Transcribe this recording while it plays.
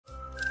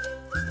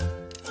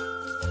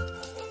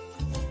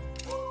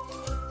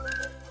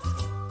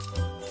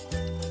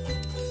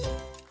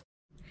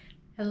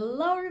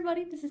Hello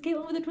everybody, this is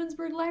Caitlin with the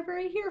Twinsburg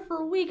Library here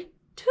for week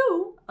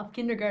 2 of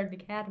Kindergarten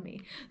Academy.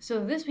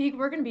 So this week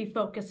we're going to be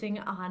focusing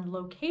on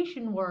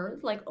location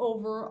words like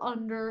over,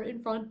 under,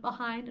 in front,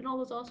 behind, and all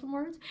those awesome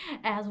words,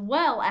 as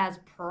well as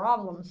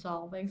problem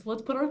solving. So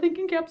let's put our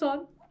thinking caps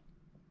on.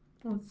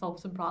 Let's solve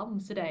some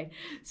problems today.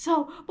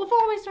 So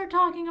before we start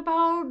talking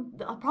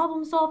about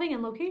problem solving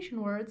and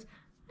location words,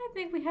 I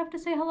think we have to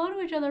say hello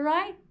to each other,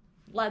 right?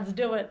 Let's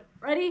do it.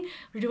 Ready?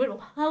 We do it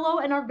hello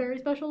in our very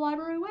special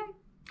library way.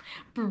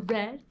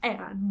 Bread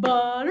and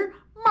butter,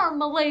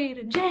 marmalade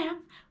and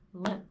jam.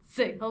 Let's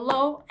say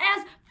hello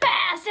as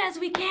fast as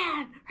we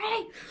can.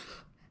 Ready?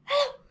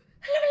 Hello,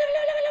 hello, hello,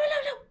 hello, hello, hello,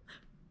 hello.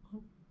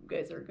 Oh, you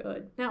guys are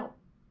good. Now,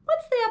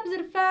 what's the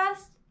opposite of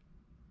fast?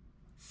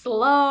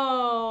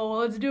 Slow.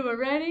 Let's do it.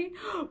 Ready?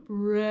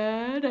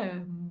 Bread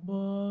and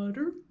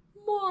butter,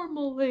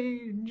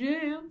 marmalade and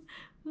jam.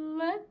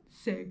 Let's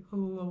say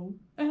hello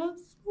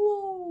as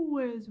slow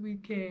as we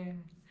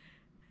can.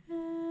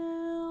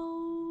 Hello.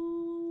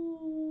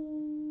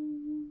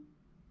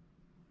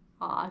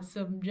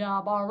 Awesome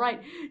job. All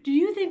right. Do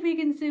you think we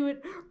can do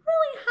it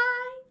really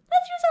high?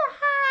 Let's use our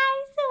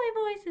high, silly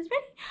voices.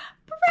 Ready?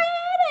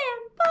 Bread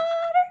and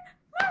butter,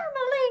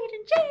 marmalade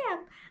and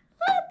jam.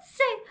 Let's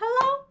say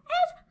hello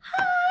as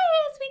high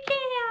as we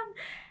can.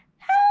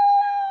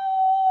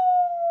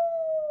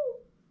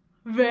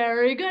 Hello.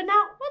 Very good.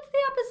 Now, what's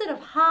the opposite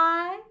of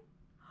high?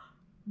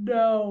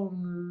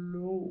 Down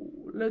low.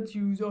 Let's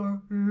use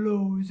our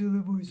low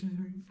silly voices.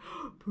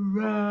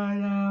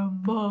 Bread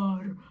and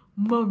butter,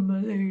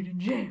 marmalade and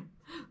jam.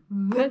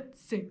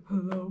 Let's say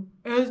hello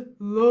as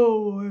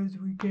low as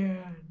we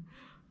can.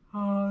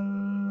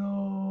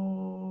 Hello.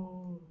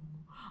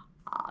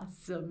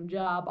 Awesome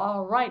job.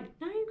 All right.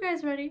 Now you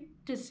guys ready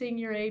to sing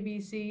your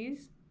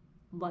ABCs?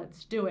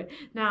 Let's do it.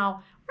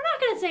 Now, we're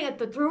not going to sing it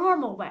the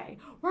normal way.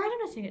 We're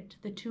going to sing it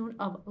to the tune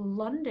of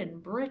London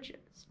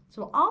Bridges.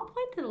 So I'll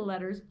point to the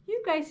letters,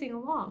 you guys sing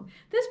along.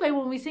 This way,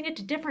 when we sing it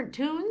to different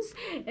tunes,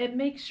 it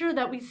makes sure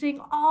that we sing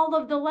all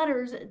of the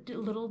letters a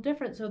little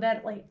different so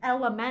that like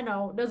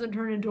Elemento doesn't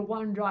turn into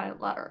one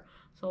giant letter.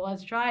 So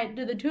let's try it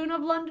to the tune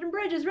of London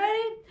Bridges.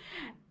 Ready?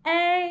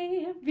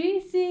 A, B,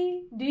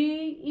 C,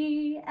 D,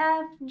 E,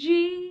 F,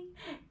 G,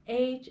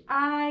 H,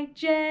 I,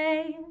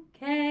 J,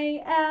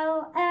 K,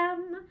 L,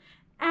 M,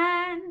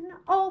 N,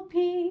 O,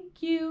 P,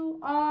 Q,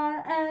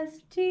 R,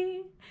 S,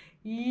 T,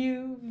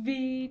 U,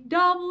 V,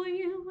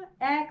 W,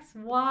 X,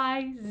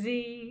 Y,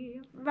 Z.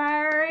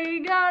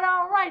 Very good.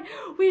 All right.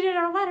 We did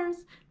our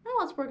letters. Now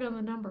let's work on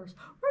the numbers.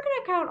 We're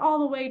going to count all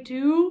the way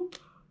to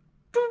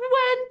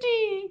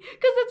 20,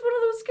 because that's one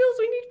of those skills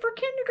we need for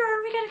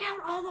kindergarten. We got to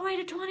count all the way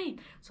to 20.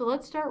 So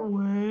let's start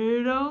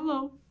way down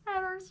low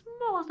at our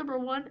smallest number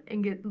 1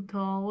 and get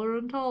taller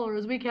and taller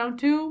as we count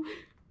to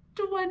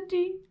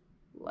 20.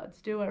 Let's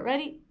do it.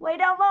 Ready? Way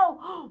down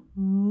low.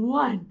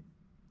 1,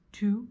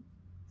 2,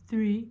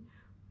 3,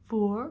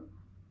 4,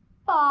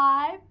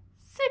 5,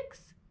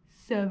 6,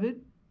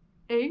 7,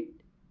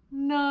 8,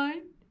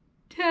 9,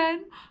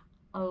 10,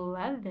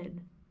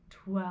 11,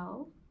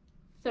 12,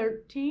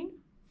 13,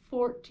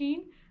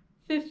 14,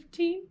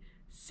 15,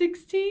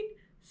 16,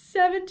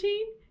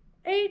 17,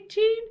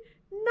 18,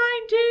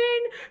 19,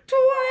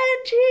 20!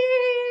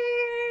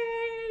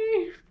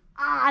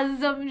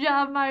 Awesome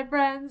job, my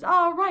friends.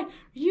 All right, are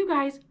you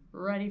guys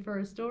ready for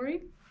a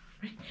story?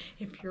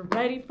 If you're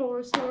ready for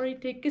a story,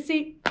 take a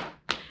seat.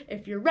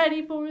 If you're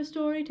ready for a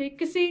story,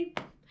 take a seat.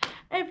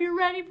 If you're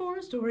ready for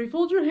a story,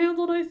 fold your hands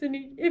all nice and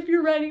neat. If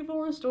you're ready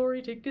for a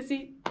story, take a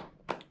seat.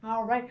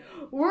 All right,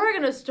 we're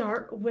going to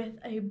start with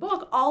a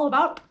book all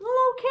about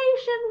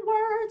location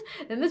words.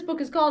 And this book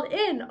is called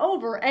In,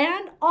 Over,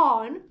 and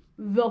On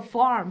the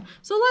Farm.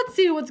 So let's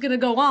see what's going to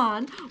go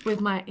on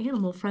with my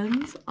animal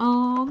friends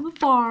on the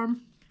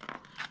farm.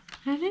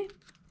 Ready?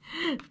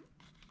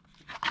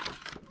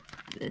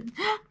 Let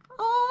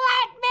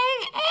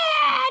me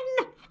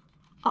in!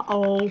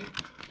 Uh-oh.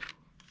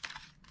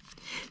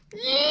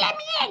 Let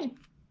me in!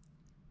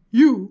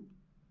 You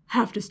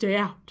have to stay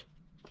out.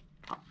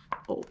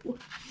 Uh-oh.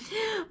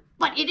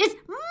 But it is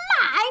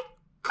my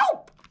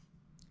coop!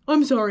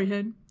 I'm sorry,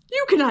 hen.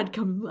 You cannot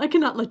come. I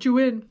cannot let you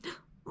in.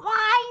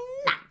 Why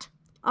not?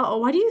 Uh-oh,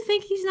 why do you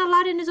think he's not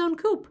allowed in his own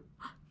coop?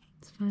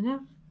 Let's find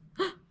out.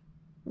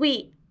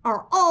 We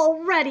are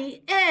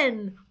already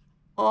in.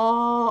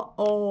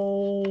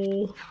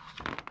 Uh-oh.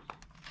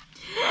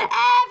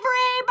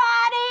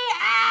 Everybody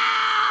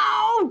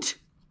out!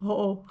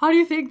 Uh-oh, how do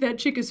you think that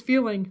chick is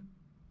feeling?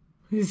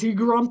 Is he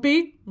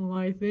grumpy? Well,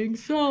 I think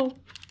so.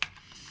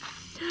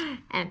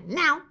 And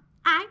now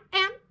I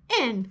am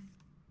in.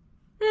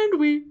 And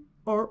we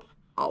are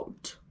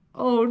out.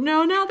 Oh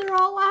no, now they're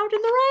all out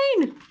in the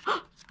rain.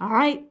 All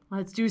right,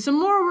 let's do some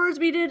more words.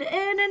 We did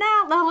in and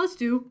out. Now let's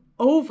do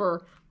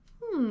over.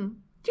 Do you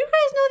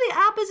guys know the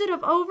opposite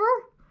of over?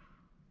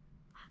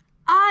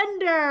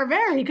 Under.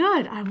 Very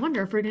good. I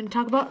wonder if we're going to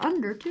talk about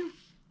under too.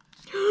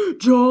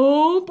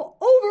 Jump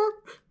over.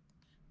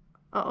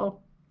 Uh-oh.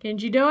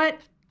 Can't you do it?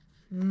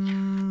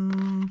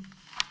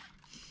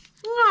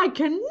 I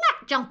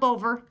cannot jump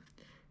over.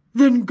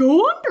 Then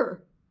go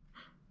under.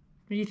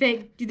 What do you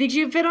think? Do you think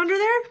she'd fit under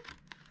there?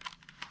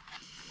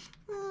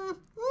 I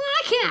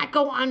can't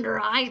go under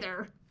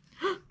either.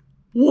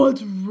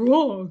 What's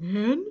wrong,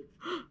 Hen?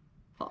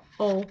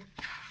 Uh-oh.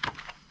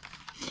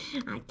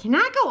 I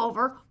cannot go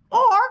over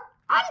or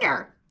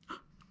under.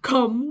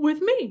 Come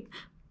with me.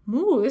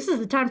 Ooh, this is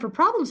the time for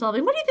problem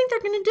solving. What do you think they're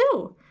going to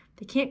do?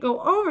 They can't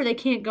go over, they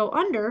can't go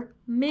under.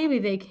 Maybe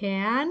they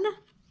can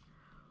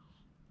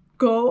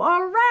go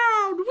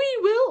around. We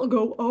will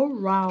go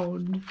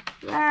around.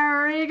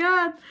 Very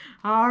good.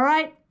 All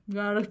right,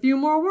 got a few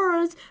more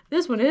words.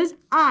 This one is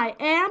I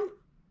am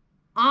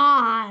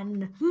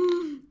on.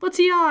 What's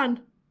he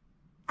on?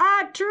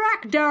 A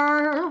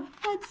tractor.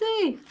 Let's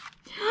see.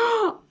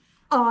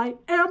 I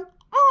am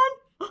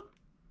on.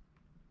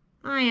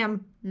 I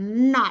am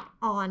not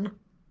on.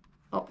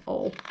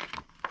 Uh-oh.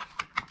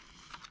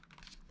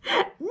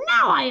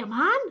 Now I am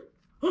on.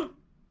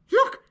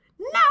 Look,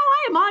 now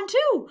I am on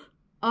too.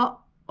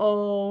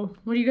 Uh-oh.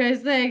 What do you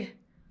guys think?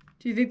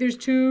 Do you think there's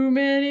too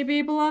many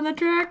people on the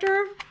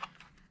tractor?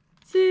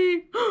 Let's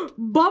see.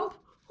 Bump.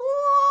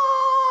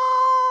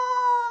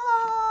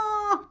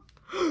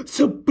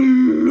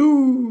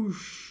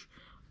 Sploosh.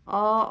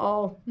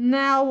 Uh-oh.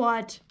 Now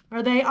what?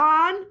 Are they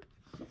on?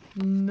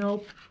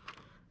 Nope.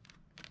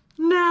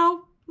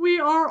 Now we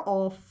are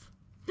off.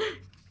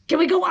 Can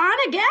we go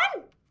on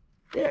again?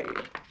 There you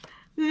go.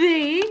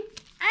 The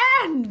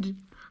end.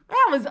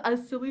 That was a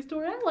silly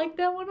story. I like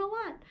that one a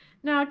lot.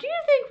 Now, do you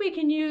think we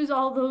can use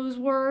all those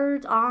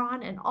words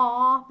on and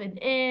off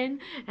and in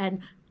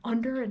and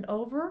under and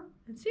over?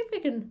 And see if we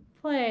can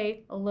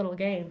play a little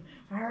game.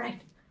 All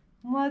right.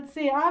 Let's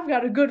see. I've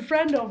got a good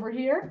friend over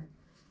here.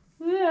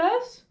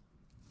 This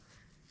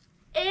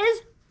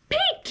is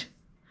Pete.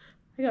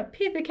 I got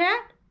Pete the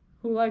cat,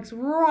 who likes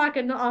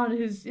rocking on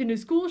in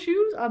his school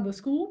shoes on the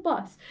school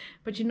bus.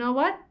 But you know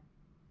what?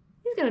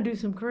 He's going to do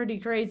some pretty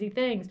crazy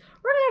things.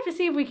 We're going to have to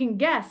see if we can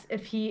guess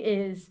if he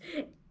is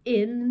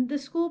in the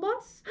school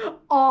bus,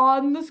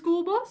 on the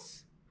school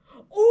bus,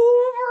 over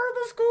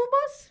the school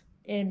bus,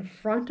 in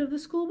front of the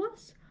school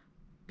bus,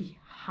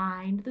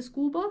 behind the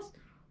school bus,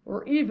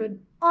 or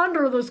even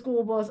under the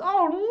school bus.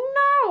 Oh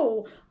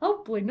no!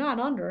 Hopefully not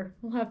under.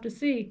 We'll have to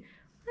see.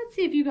 Let's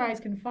see if you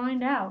guys can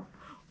find out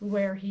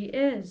where he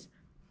is.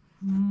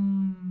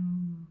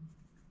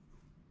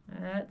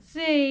 Let's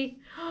see.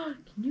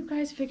 Can you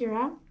guys figure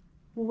out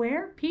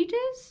where Pete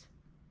is?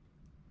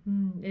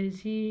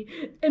 Is he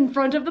in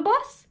front of the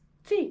bus?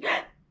 Let's see.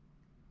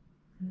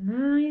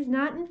 No, he's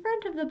not in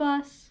front of the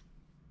bus.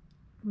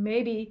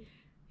 Maybe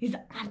he's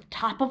on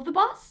top of the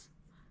bus?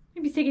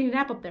 Maybe he's taking a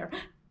nap up there.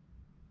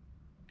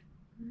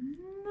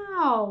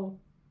 No.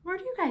 Where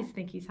do you guys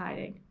think he's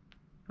hiding?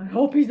 I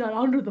hope he's not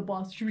under the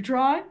bus. Should we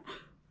try?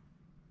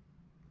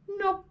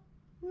 Nope,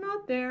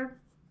 not there.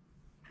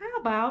 How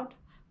about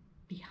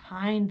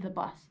behind the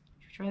bus?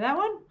 Should we try that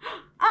one?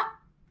 Ah,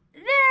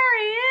 there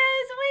he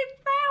is. We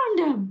found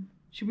him.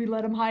 Should we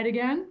let him hide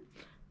again?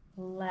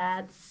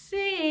 Let's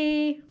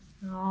see.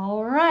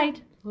 All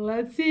right,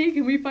 let's see.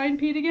 Can we find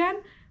Pete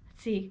again?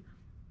 Let's see.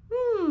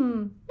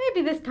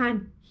 Maybe this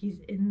time he's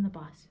in the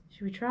bus.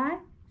 Should we try?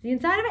 Is he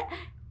inside of it?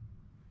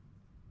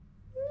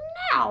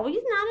 No,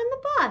 he's not in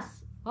the bus.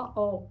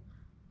 Uh-oh.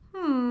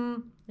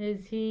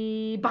 Is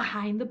he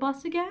behind the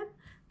bus again?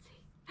 Let's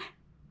see.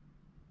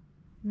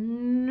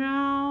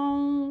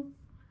 No.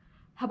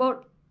 How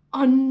about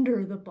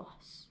under the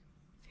bus?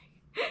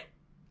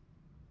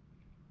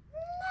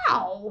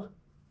 No.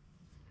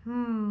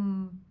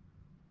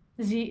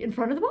 Is he in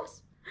front of the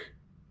bus?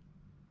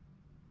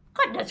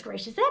 Goodness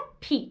gracious, that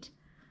Pete.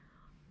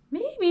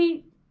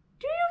 Maybe.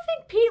 Do you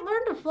think Pete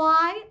learned to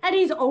fly and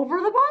he's over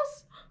the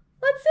bus?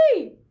 Let's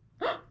see.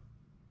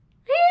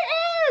 He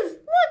is!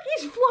 Look,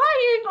 he's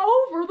flying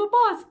over the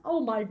bus.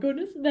 Oh my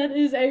goodness, that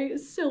is a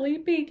silly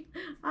Pete.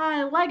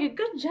 I like it.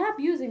 Good job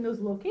using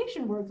those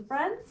location words,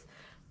 friends.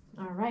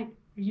 All right,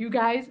 are you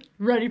guys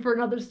ready for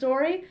another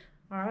story?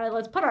 All right,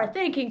 let's put our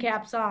thinking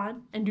caps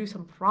on and do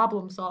some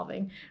problem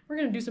solving. We're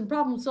going to do some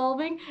problem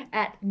solving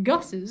at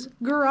Gus's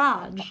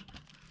garage.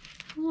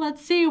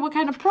 Let's see what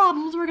kind of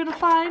problems we're going to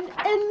find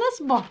in this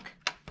book.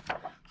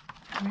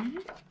 Ready?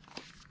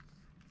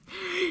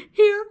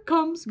 Here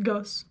comes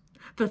Gus.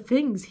 The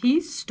things he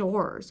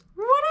stores.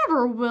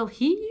 Whatever will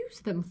he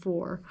use them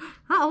for?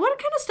 What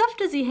kind of stuff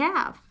does he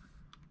have?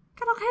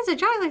 Got all kinds of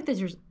junk. Like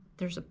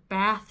there's a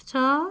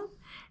bathtub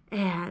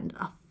and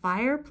a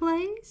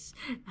fireplace,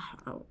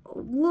 a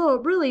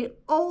really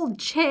old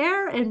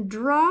chair and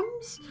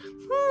drums.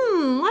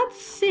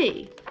 Let's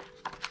see.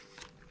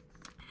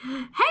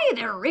 Hey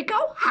there,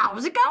 Rico.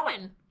 How's it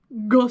going?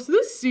 Gus,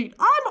 this seat,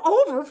 I'm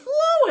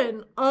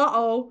overflowing.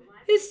 Uh-oh.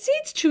 His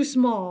seat's too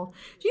small.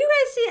 Do you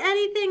guys see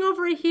anything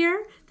over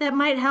here that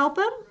might help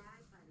him?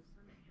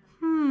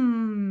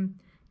 You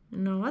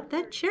know what?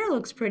 That chair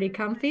looks pretty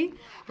comfy.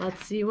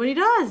 Let's see what he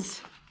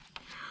does.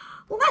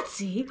 Let's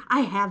see.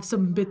 I have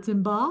some bits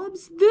and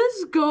bobs.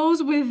 This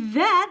goes with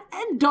that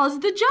and does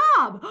the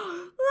job. Look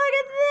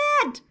at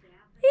that.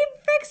 He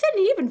fixed it and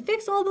he even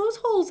fixed all those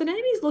holes in it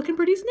and he's looking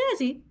pretty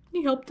snazzy.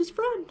 he helped his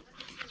friend.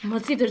 And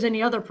let's see if there's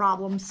any other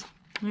problems.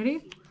 Ready?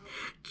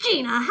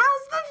 Gina,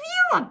 how's the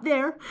view up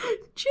there?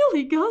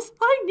 Chilly, Gus.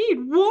 I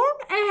need warm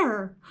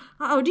air.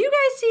 Uh-oh, do you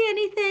guys see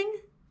anything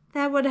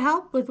that would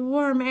help with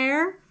warm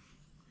air?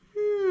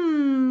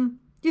 Do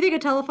you think a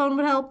telephone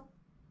would help?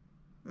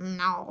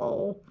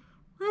 No.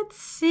 Let's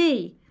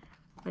see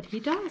what he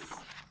does.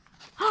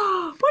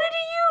 What did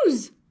he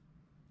use?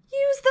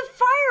 Use the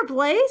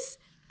fireplace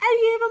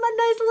and gave him a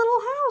nice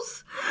little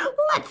house.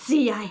 Let's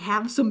see, I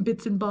have some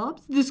bits and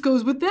bobs. This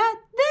goes with that.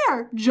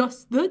 There,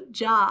 just the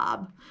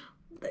job.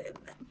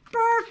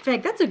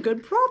 Perfect. That's a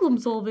good problem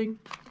solving.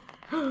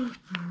 All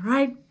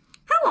right.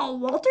 Hello,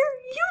 Walter.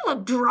 You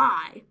look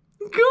dry.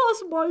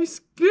 Gus, my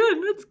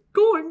skin, it's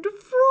going to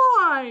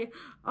fry.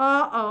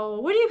 Uh-oh.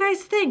 What do you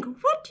guys think?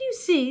 What do you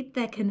see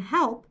that can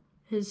help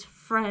his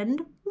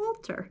friend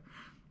Walter?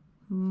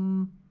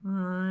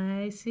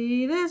 I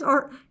see this.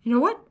 Or, you know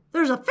what?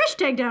 There's a fish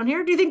tank down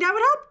here. Do you think that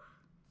would help?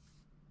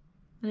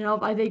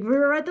 Nope, I think we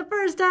were right the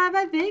first time.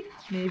 I think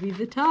maybe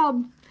the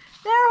tub.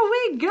 There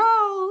we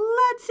go.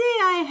 Let's see.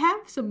 I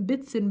have some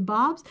bits and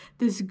bobs.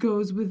 This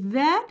goes with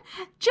that.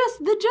 Just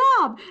the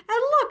job.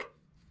 And look,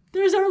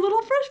 there's our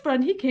little fish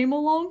friend. He came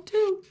along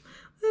too.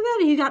 And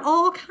then he got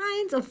all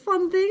kinds of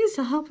fun things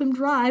to help him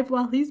drive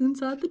while he's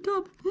inside the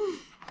tub.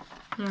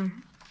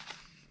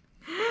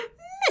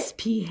 Miss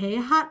P. Hay,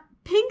 a hot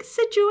pink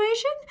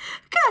situation?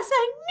 Gus,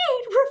 I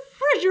need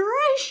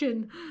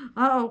refrigeration.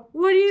 Uh-oh.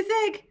 What do you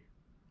think?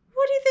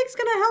 What do you think's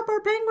going to help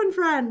our penguin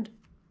friend?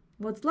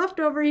 What's left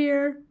over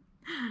here?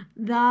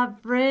 The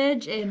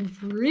fridge and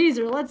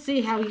freezer. Let's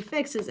see how he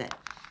fixes it.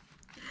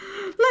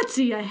 Let's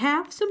see, I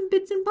have some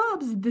bits and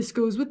bobs. This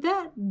goes with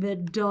that.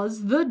 That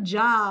does the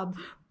job.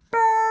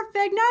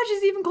 Perfect. Now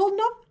she's even cold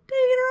enough to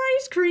eat her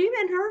ice cream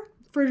in her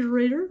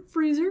refrigerator,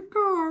 freezer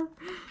car.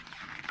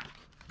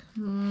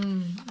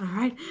 All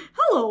right.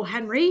 Hello,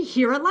 Henry.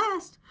 Here at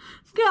last.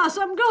 Gus,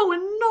 I'm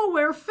going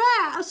nowhere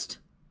fast.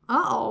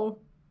 Uh-oh.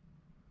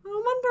 I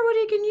wonder what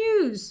he can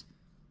use.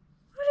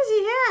 What does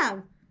he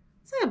have?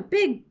 It's like a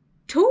big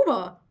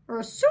tuba or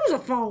a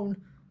sousaphone.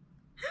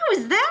 How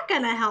is that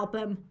going to help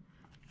him?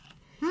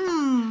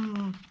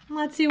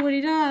 Let's see what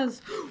he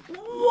does.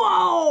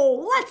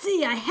 Whoa! Let's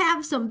see, I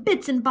have some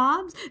bits and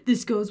bobs.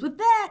 This goes with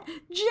that.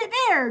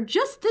 There,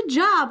 just the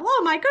job.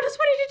 Oh my goodness,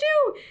 what did he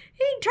do?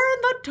 He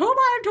turned the tuba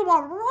into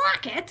a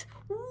rocket.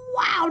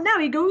 Wow, now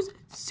he goes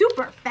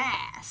super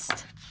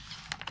fast.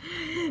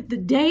 The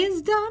day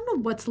is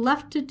done. What's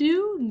left to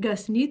do?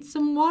 Gus needs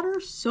some water,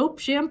 soap,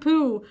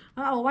 shampoo.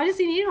 Uh-oh, why does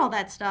he need all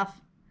that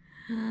stuff?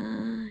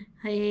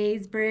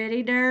 He's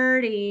pretty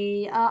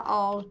dirty.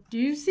 Uh-oh, do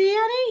you see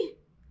any?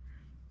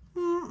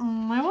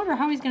 I wonder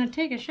how he's going to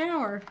take a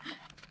shower.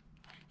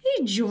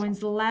 He joins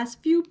the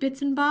last few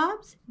bits and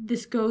bobs.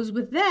 This goes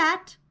with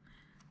that.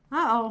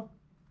 Uh-oh.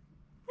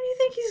 What do you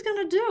think he's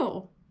going to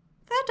do?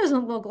 That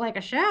doesn't look like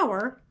a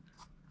shower.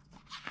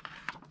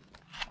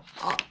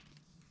 Oh.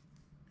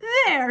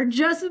 There,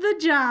 just the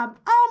job.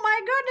 Oh my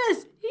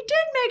goodness, he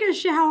did make a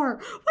shower.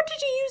 What did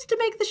he use to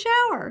make the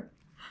shower?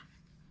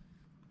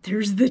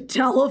 There's the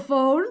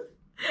telephone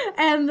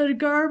and the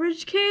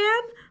garbage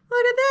can.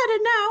 Look at that,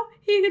 and now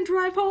he can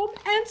drive home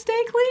and stay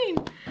clean.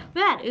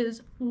 That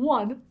is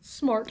one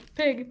smart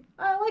pig.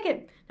 I like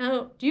it.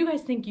 Now, do you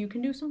guys think you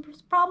can do some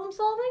problem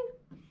solving?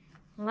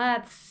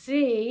 Let's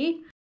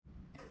see.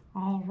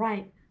 All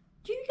right.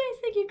 Do you guys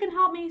think you can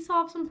help me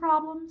solve some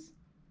problems?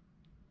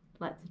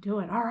 Let's do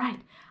it. All right.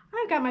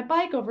 I've got my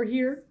bike over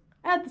here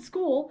at the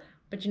school,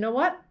 but you know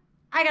what?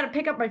 I got to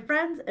pick up my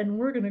friends, and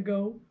we're going to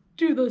go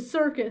to the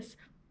circus.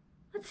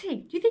 Let's see.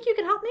 Do you think you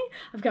can help me?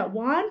 I've got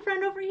one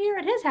friend over here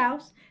at his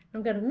house.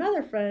 I've got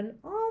another friend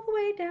all the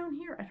way down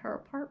here at her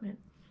apartment.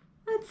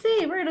 Let's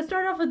see. We're going to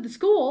start off with the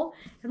school.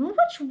 And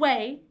which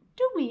way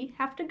do we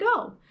have to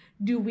go?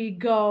 Do we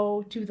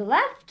go to the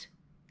left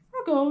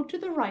or go to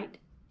the right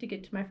to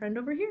get to my friend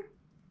over here?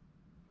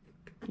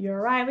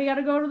 You're right. We got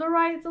to go to the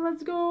right. So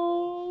let's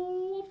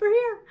go over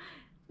here.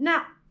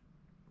 Now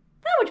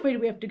which way do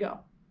we have to go?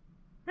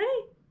 Ready?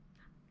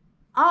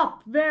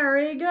 Up.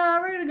 Very good.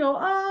 We're going to go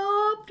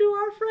up to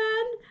our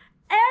friend.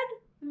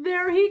 And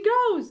there he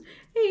goes.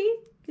 He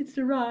gets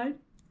to ride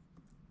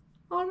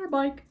on our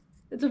bike.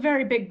 It's a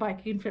very big bike.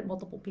 It can fit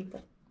multiple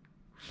people.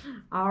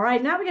 All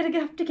right. Now we got to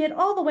have to get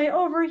all the way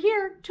over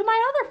here to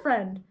my other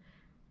friend.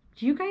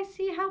 Do you guys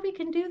see how we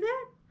can do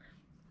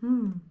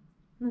that?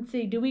 Let's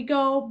see. Do we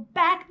go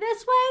back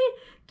this way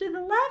to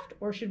the left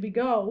or should we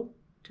go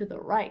to the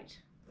right?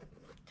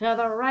 To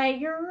the right.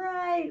 You're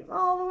right.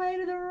 All the way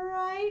to the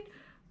right.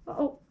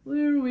 Oh,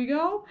 there we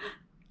go.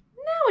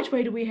 Now which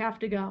way do we have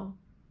to go?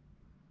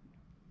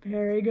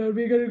 Very good.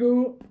 We're going to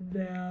go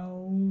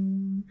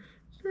down.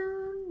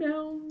 Turn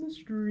down the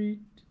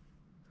street.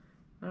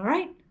 All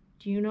right.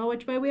 Do you know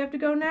which way we have to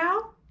go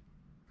now?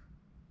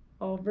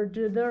 Over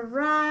to the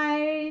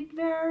right.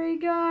 Very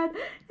good. And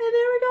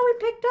there we go. We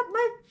picked up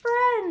my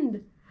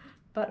friend.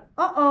 But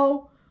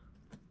uh-oh.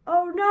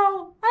 Oh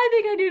no. I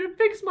think I need to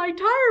fix my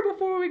tire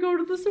before we go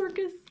to the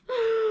circus.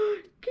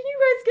 Can you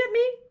guys get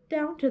me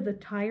down to the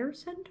tire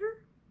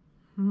center?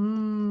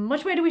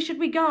 Which way should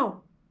we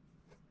go?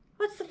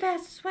 What's the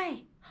fastest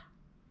way?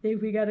 I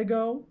think we gotta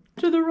go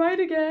to the right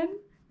again.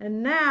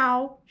 And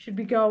now, should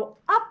we go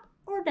up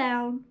or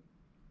down?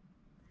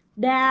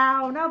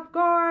 Down, of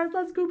course.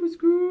 Let's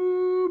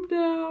scoop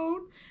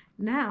down.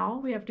 Now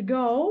we have to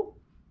go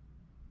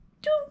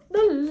to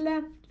the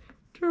left.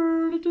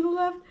 Turn it to the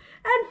left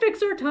and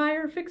fix our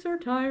tire.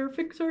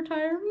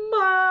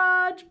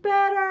 Much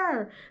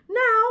better.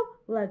 Now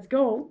let's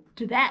go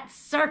to that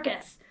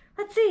circus.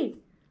 Let's see.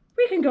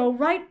 We can go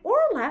right or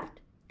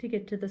left to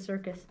get to the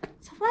circus.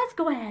 So let's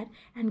go ahead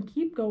and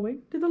keep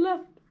going to the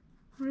left.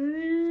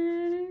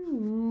 Ready?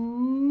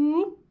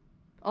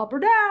 Up or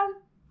down?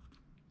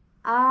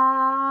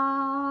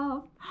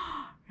 Up.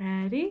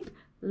 Ready?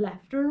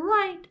 Left or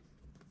right?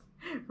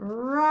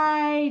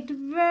 Right.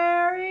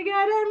 Very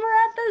good. And we're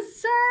at the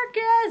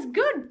circus.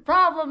 Good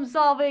problem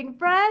solving,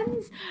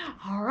 friends.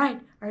 All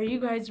right. Are you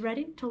guys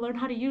ready to learn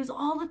how to use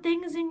all the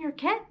things in your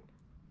kit?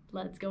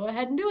 Let's go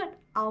ahead and do it.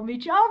 I'll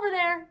meet you over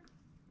there.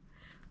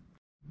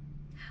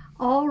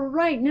 All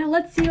right, now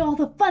let's see all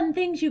the fun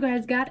things you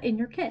guys got in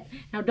your kit.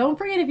 Now don't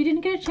forget, if you didn't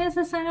get a chance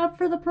to sign up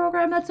for the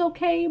program, that's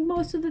okay.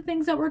 Most of the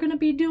things that we're going to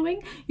be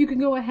doing, you can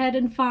go ahead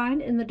and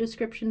find in the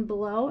description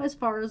below as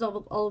far as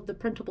all of the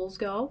printables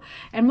go.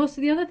 And most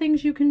of the other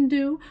things you can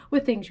do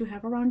with things you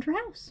have around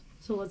your house.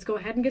 So let's go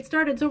ahead and get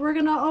started. So we're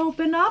going to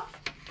open up.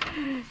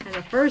 And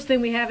the first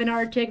thing we have in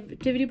our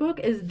activity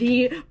book is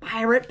the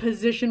pirate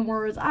position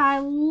words. I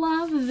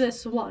love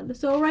this one.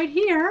 So right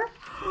here,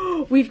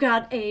 we've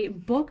got a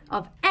book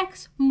of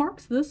X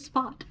marks the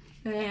spot.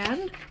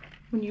 And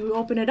when you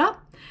open it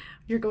up,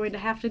 you're going to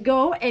have to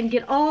go and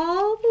get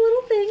all the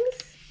little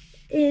things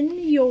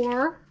in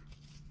your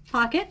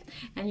pocket.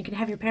 And you can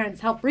have your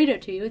parents help read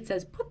it to you. It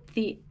says, put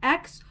the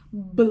X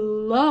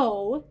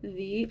below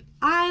the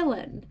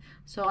island.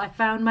 So I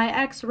found my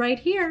X right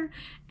here.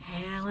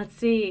 And let's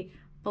see,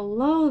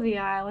 below the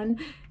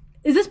island.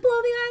 Is this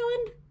below the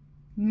island?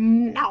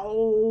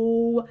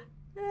 No.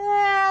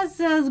 This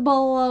is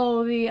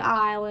below the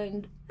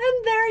island.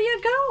 And there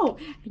you go.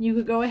 And you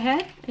could go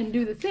ahead and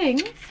do the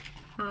things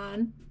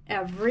on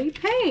every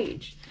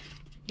page.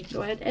 You can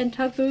go ahead and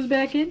tuck those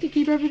back in to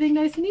keep everything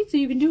nice and neat so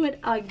you can do it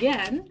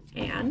again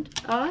and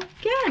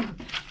again.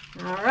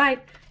 All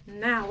right,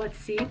 now let's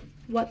see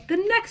what the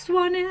next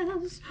one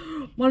is.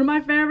 One of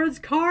my favorites,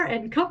 car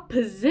and cup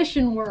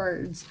position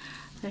words.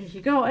 There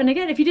you go. And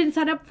again, if you didn't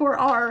sign up for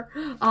our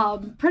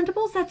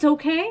printables, that's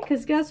okay.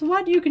 Because guess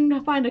what? You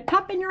can find a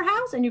cup in your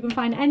house and you can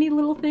find any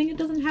little thing. It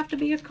doesn't have to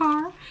be a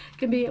car. It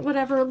can be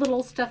whatever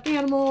little stuffed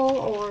animal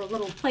or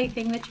little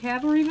plaything that you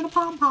have, or even a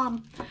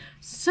pom-pom.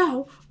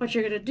 So what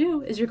you're going to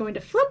do is you're going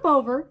to flip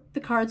over the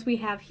cards we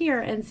have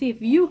here and see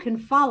if you can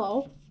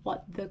follow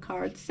what the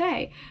cards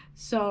say.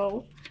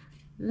 So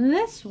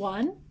this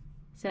one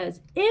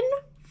says in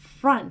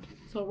front.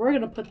 So we're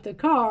going to put the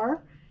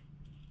car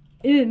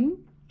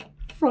in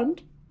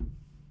front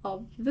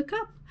of the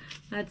cup.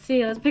 Let's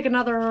see, let's pick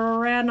another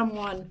random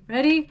one.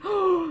 Ready?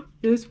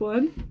 This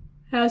one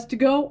has to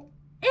go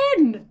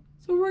in.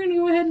 So we're going to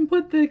go ahead and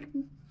put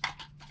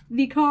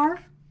the car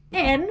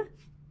in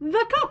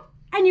the cup.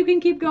 And you can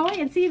keep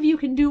going and see if you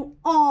can do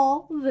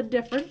all the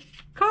different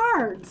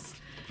cards.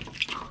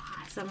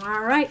 Awesome.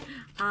 All right,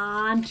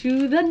 on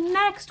to the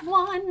next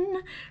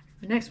one.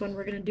 The next one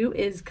we're going to do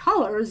is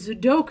color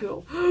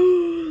Sudoku.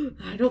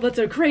 I know that's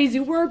a crazy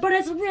word, but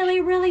it's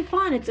really, really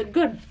fun. It's a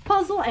good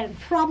puzzle and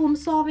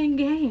problem-solving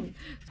game.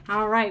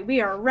 All right,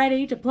 we are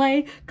ready to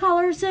play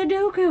color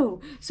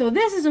Sudoku. So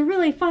this is a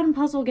really fun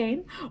puzzle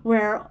game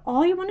where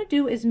all you want to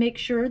do is make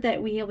sure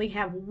that we only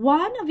have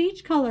one of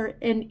each color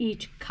in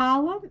each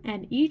column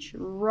and each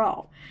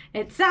row.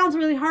 It sounds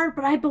really hard,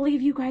 but I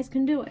believe you guys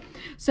can do it.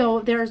 So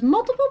there's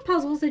multiple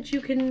puzzles that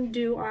you can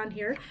do on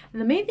here.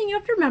 And the main thing you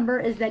have to remember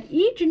is that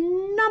each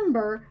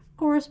number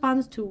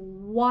corresponds to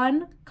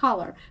one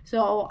color.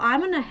 So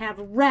I'm going to have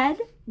red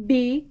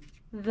be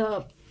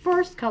the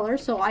first color.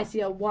 So I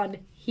see a 1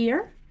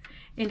 here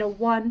and a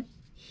 1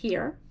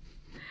 here.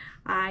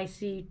 I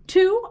see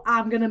 2.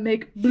 I'm going to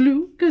make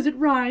blue because it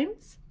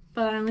rhymes,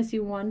 but I only see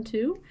 1,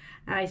 2.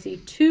 And I see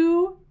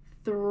 2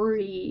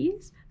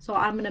 3s. So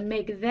I'm going to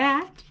make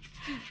that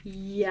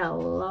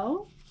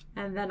yellow.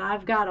 And then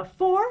I've got a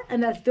 4,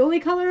 and that's the only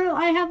color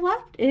I have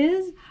left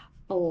is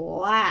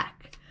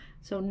black.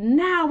 So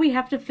now we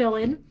have to fill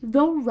in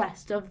the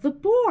rest of the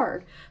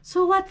board.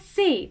 So let's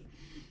see.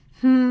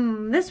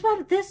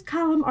 This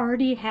column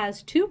already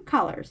has 2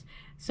 colors.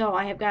 So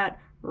I have got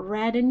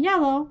red and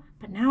yellow,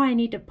 but now I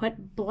need to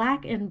put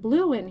black and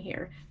blue in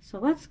here. So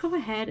let's go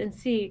ahead and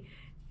see.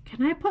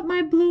 Can I put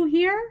my blue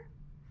here?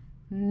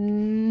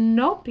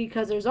 Nope,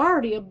 because there's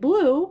already a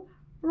blue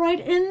right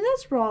in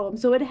this column.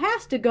 So it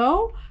has to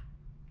go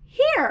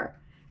here.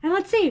 And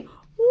let's see,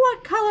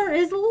 what color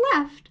is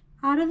left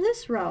out of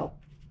this row?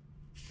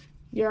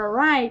 You're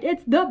right,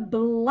 it's the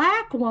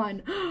black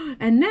one.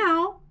 And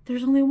now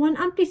there's only one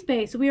empty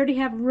space. So we already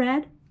have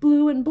red,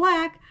 blue, and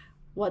black.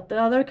 What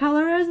the other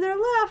color is there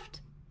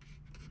left?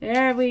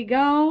 There we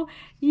go.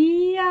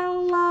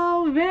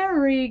 Yellow.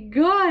 Very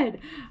good.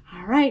 All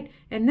All right,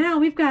 and now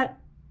we've got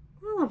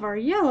all of our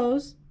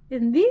yellows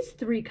in these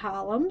 3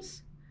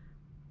 columns,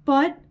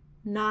 but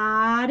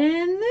not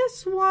in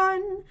this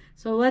one.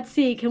 So let's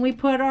see, can we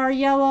put our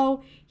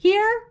yellow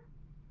here?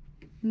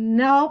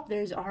 Nope,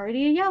 there's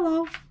already a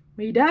yellow.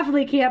 We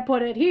definitely can't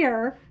put it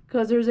here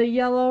because there's a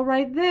yellow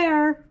right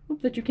there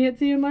that you can't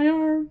see in my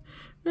arm.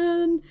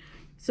 And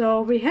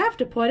so we have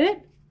to put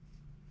it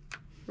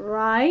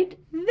right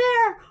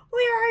there.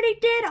 We already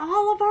did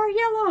all of our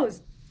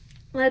yellows.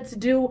 Let's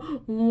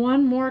do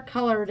one more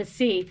color to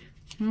see.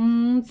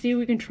 See if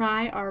we can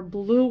try our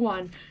blue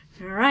one.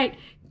 All right,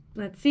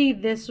 let's see.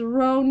 This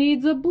row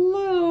needs a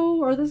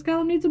blue, or this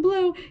column needs a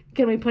blue.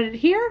 Can we put it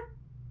here?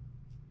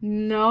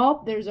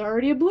 Nope, there's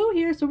already a blue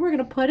here, so we're going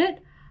to put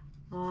it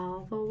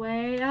all the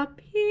way up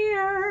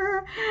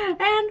here.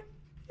 And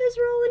this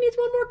row only needs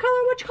one more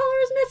color. Which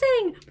color is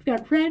missing? We've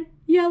got red,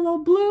 yellow,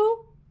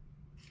 blue,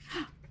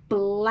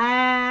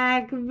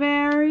 black.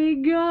 Very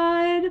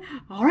good.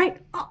 All right.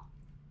 Oh,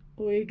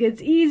 it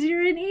gets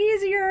easier and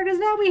easier because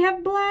now we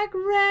have black,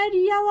 red,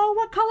 yellow.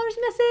 What color's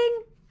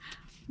missing?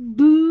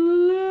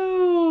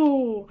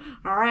 Blue.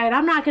 All right,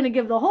 I'm not going to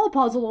give the whole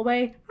puzzle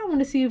away. I want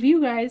to see if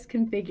you guys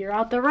can figure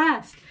out the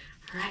rest.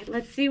 All right,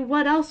 let's see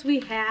what else we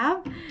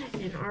have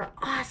in our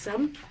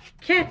awesome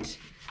kit.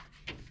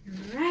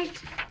 All right.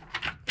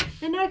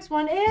 The next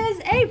one is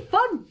a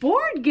fun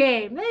board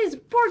game. These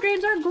board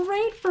games are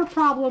great for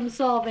problem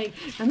solving.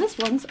 And this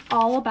one's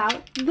all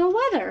about the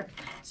weather.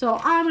 So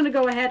I'm going to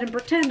go ahead and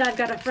pretend I've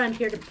got a friend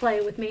here to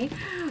play with me.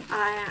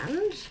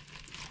 And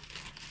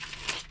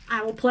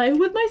I will play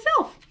with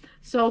myself.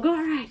 So all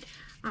right,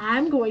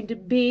 I'm going to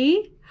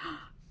be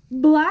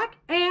black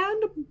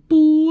and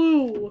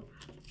blue.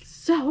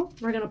 So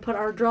we're going to put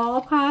our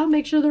draw pile,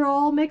 make sure they're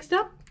all mixed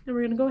up. And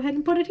we're going to go ahead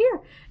and put it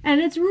here. And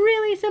it's a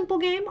really simple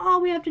game.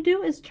 All we have to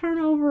do is turn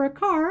over a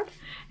card.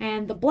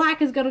 And the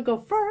black is going to go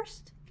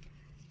first.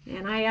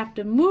 And I have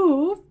to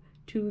move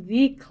to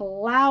the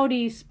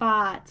cloudy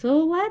spot. So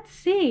let's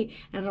see.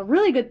 And a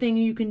really good thing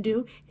you can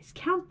do is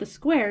count the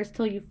squares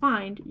till you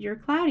find your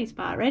cloudy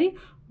spot. Ready?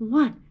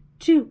 1,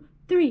 2,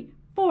 3,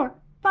 4,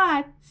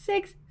 5,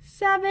 6,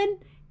 7,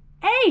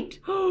 8.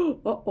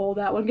 Uh-oh,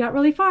 that one got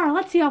really far.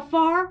 Let's see how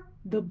far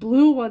the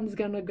blue one's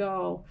going to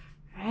go.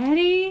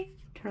 Ready?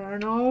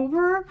 Turn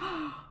over.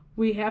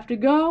 We have to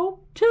go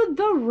to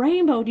the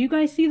rainbow. Do you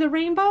guys see the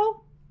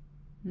rainbow?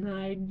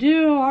 I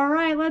do. All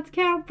right, let's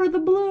count for the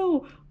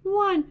blue.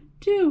 1,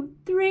 2,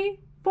 3,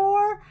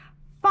 4,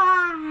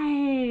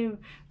 5.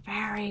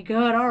 Very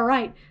good. All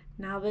right.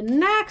 Now the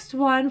next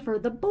one for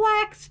the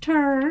black's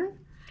turn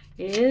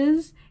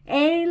is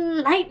a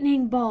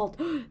lightning bolt.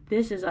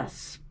 This is a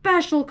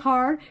special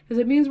card because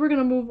it means we're going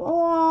to move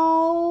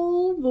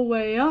all the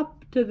way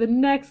up to the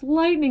next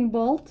lightning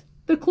bolt,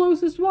 the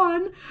closest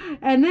one,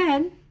 and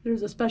then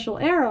there's a special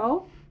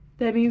arrow.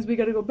 That means we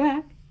got to go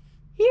back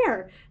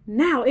here.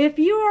 Now, if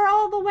you are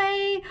all the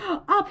way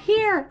up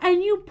here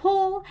and you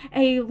pull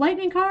a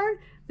lightning card,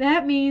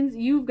 that means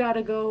you've got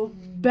to go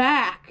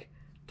back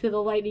to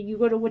the lightning. You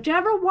go to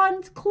whichever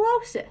one's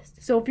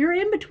closest. So if you're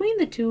in between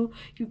the two,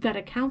 you've got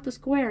to count the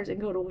squares and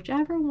go to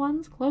whichever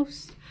one's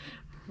close.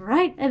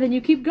 Right? And then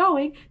you keep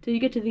going till you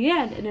get to the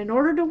end. And in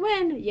order to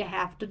win, you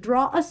have to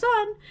draw a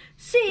sun.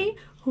 See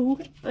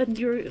who's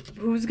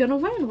going to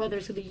win, whether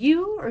it's going to be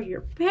you or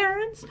your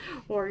parents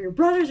or your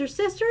brothers or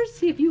sisters.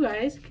 See if you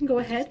guys can go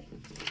ahead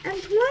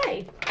and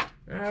play.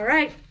 All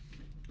right.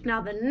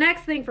 Now the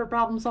next thing for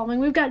problem solving,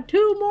 we've got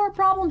 2 more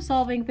problem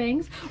solving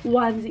things.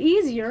 One's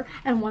easier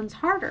and one's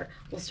harder.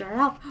 We'll start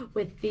off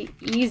with the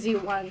easy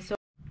one. So,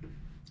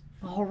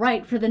 all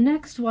right, for the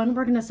next one,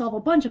 we're going to solve a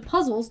bunch of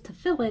puzzles to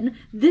fill in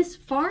this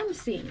farm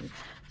scene.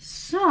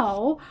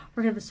 So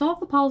we're going to solve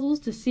the puzzles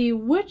to see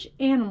which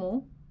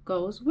animal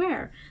goes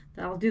where.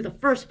 I'll do the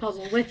first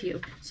puzzle with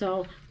you.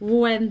 So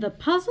when the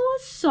puzzle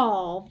is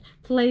solved,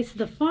 place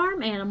the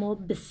farm animal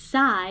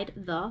beside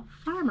the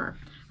farmer.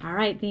 All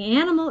right, the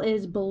animal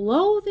is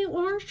below the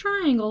orange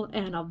triangle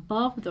and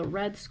above the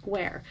red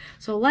square.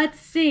 So let's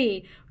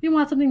see. We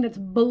want something that's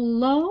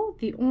below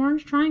the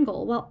orange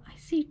triangle. Well, I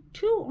see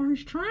 2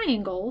 orange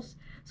triangles,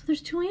 so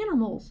there's 2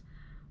 animals.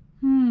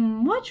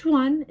 Which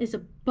one is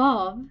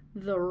above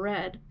the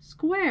red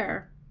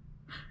square?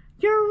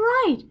 You're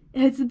right,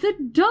 it's the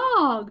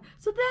dog.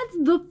 So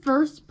that's the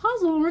first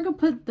puzzle, and we're going to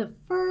put the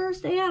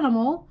first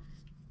animal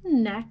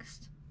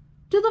next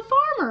to the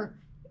farmer.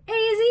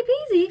 Easy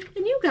peasy,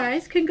 and you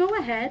guys can go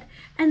ahead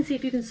and see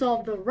if you can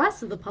solve the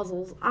rest of the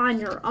puzzles on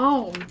your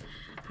own.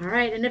 All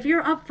right, and if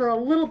you're up for a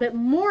little bit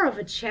more of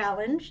a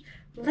challenge,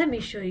 let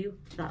me show you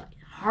the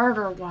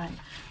harder one.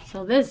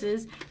 So this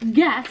is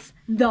Guess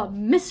the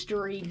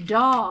Mystery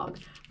Dog.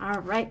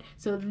 All right,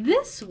 so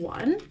this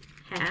one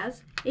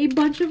has a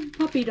bunch of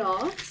puppy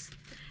dogs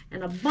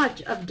and a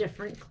bunch of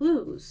different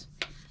clues.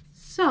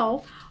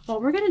 So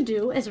what we're going to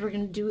do is we're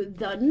going to do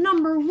the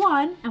number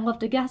 1, and we'll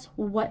have to guess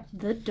what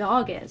the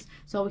dog is.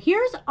 So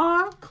here's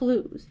our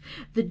clues.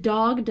 The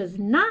dog does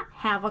not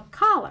have a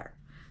collar.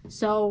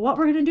 So what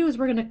we're going to do is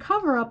we're going to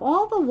cover up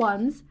all the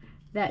ones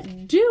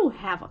that do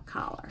have a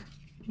collar.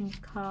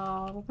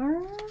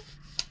 collar.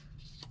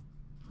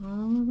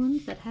 All the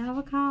ones that have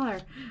a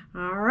collar.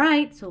 All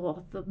right,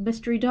 so the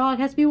mystery dog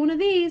has to be one of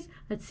these.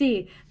 Let's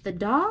see. The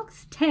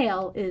dog's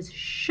tail is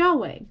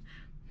showing.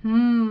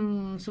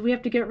 So we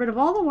have to get rid of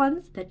all the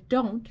ones that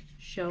don't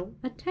show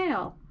a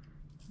tail.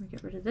 We'll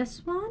get rid of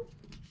this one.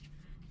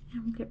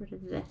 And we'll get rid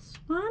of this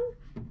one.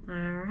 All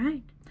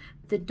right.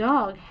 The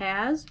dog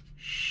has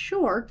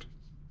short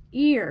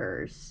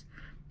ears.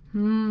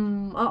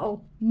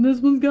 Uh-oh. This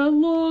one's got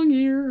long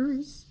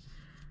ears.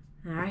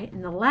 All right,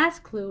 and the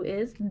last clue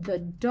is the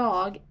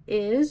dog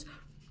is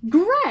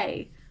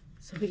gray.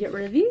 So we get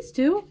rid of these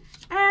two.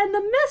 And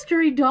the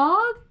mystery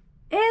dog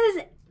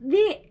is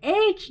the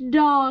H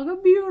dog, a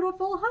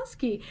beautiful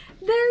husky.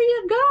 There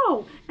you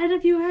go. And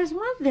if you guys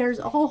want, there's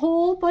a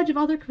whole bunch of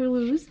other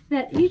clues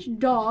that each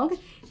dog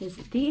is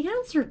the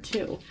answer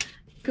to.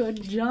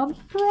 Good job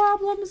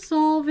problem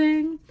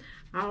solving.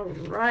 All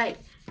right.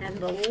 And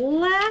the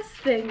last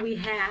thing we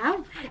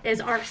have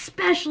is our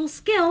special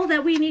skill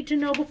that we need to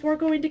know before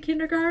going to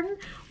kindergarten.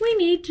 We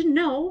need to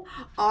know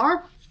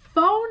our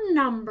phone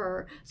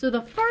number. So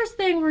the first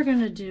thing we're going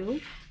to do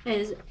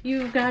is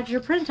you've got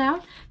your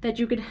printout that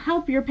you can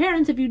help your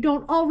parents if you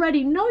don't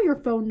already know your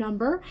phone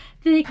number.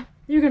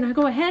 You're going to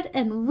go ahead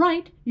and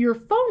write your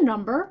phone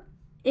number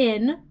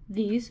in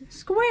these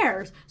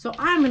squares. So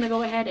I'm going to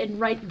go ahead and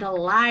write the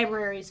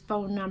library's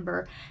phone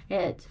number.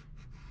 It's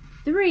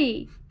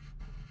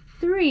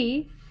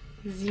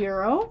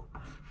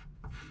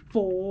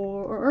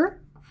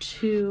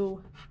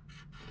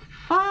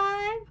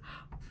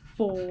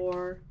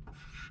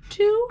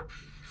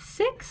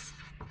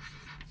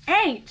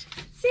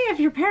See if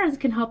your parents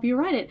can help you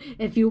write it.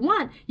 If you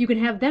want, you can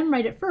have them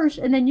write it first,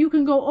 and then you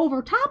can go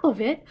over top of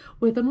it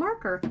with a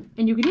marker.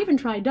 And you can even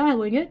try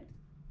dialing it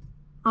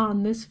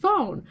on this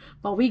phone.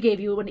 But we gave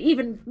you an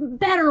even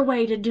better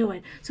way to do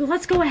it. So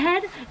let's go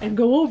ahead and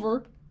go over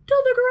to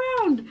the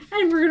ground.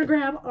 And we're going to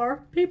grab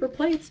our paper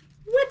plates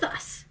with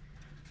us.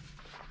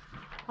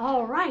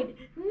 All right,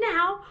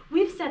 now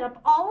we've set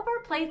up all of our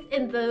plates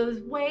in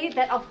the way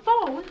that a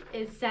phone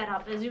is set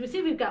up. As you can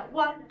see, we've got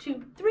 1,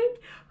 2, 3,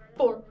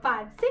 4,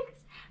 5, 6,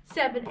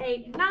 7,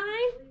 8, 9,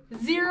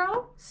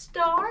 0,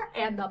 star,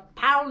 and the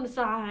pound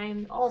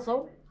sign,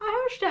 also a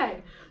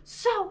hashtag.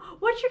 So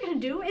what you're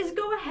going to do is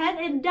go ahead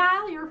and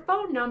dial your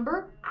phone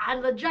number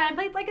on the giant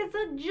plate like it's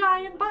a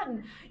giant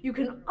button. You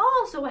can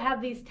also have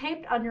these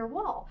taped on your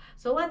wall.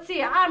 So let's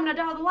see, I'm going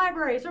to dial the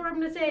library. So I'm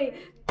going to say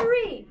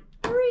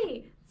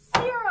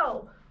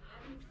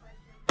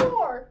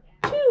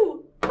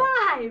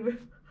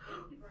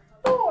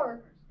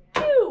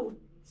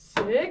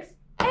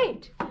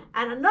 3-3-0-4-2-5-4-2-6-8.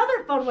 And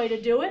another fun way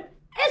to do it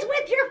is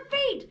with your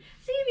feet.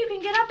 See if you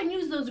can get up and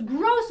use those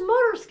gross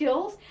motor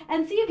skills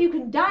and see if you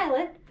can dial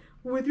it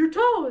with your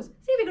toes.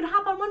 See if you can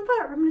hop on one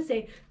foot. I'm going to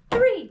say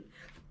 3,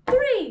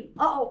 3.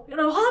 Uh-oh, you're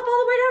going to hop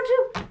all the way down to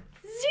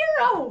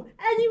 0.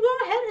 And you go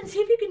ahead and see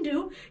if you can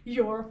do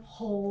your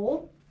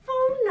whole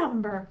phone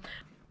number.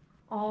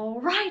 All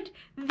right,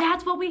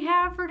 that's what we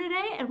have for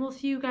today, and we'll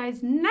see you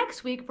guys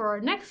next week for our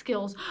next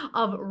skills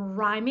of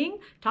rhyming,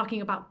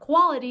 talking about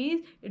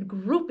qualities, and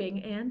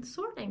grouping and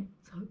sorting.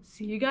 So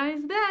see you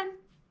guys then.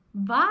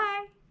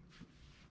 Bye.